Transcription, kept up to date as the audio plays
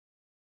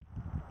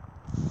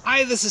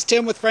Hi, this is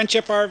Tim with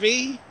Friendship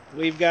RV.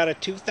 We've got a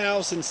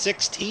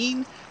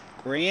 2016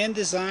 Grand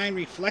Design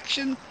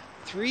Reflection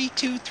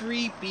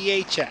 323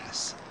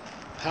 BHS.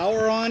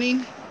 Power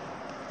awning,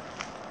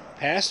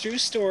 pass-through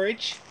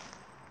storage,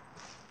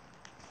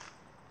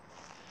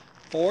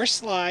 4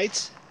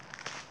 slides,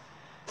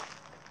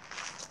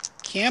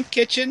 camp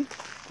kitchen,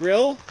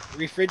 grill,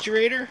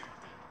 refrigerator,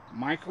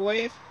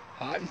 microwave,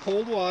 hot and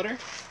cold water,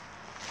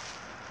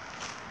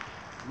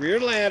 rear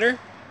ladder,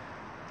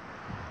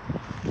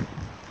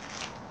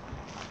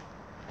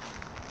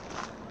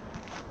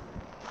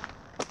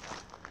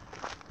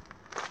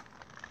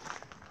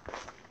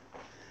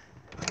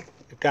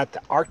 we've got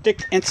the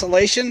Arctic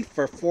insulation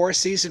for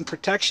 4-season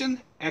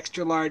protection,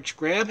 extra large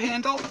grab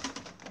handle,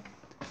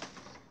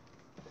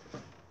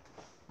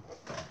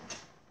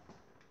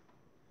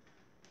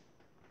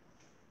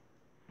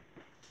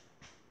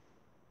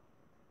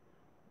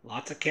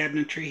 lots of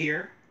cabinetry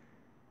here,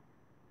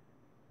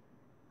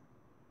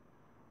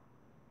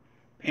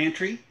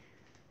 pantry,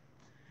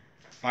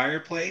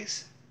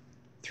 fireplace,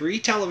 3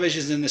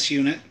 televisions in this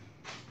unit,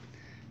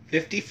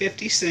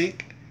 50/50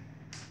 sink,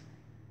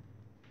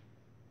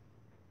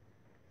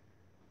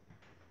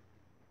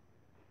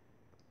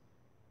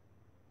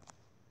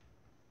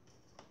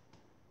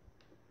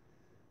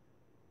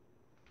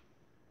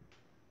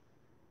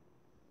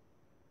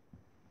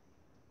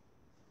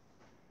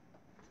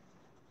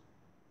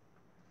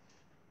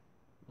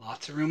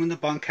 lots of room in the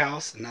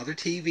bunkhouse, another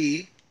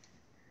TV,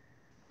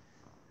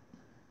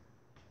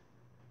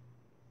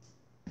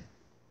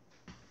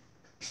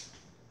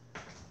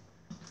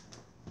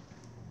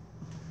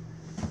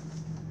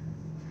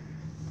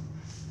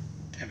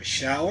 have a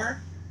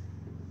shower,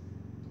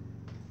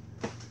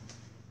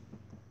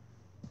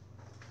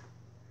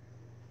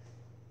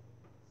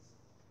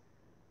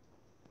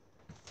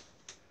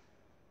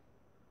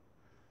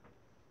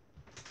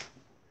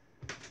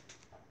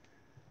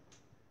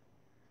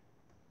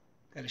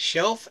 got a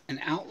shelf and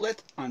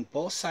outlet on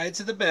both sides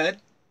of the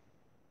bed,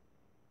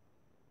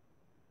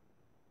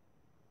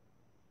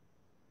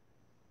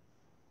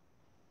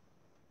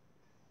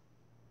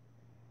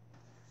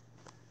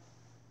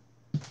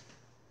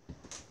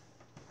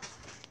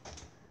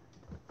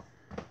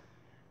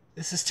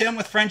 This is Tim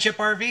with Friendship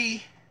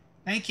RV.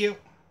 Thank you.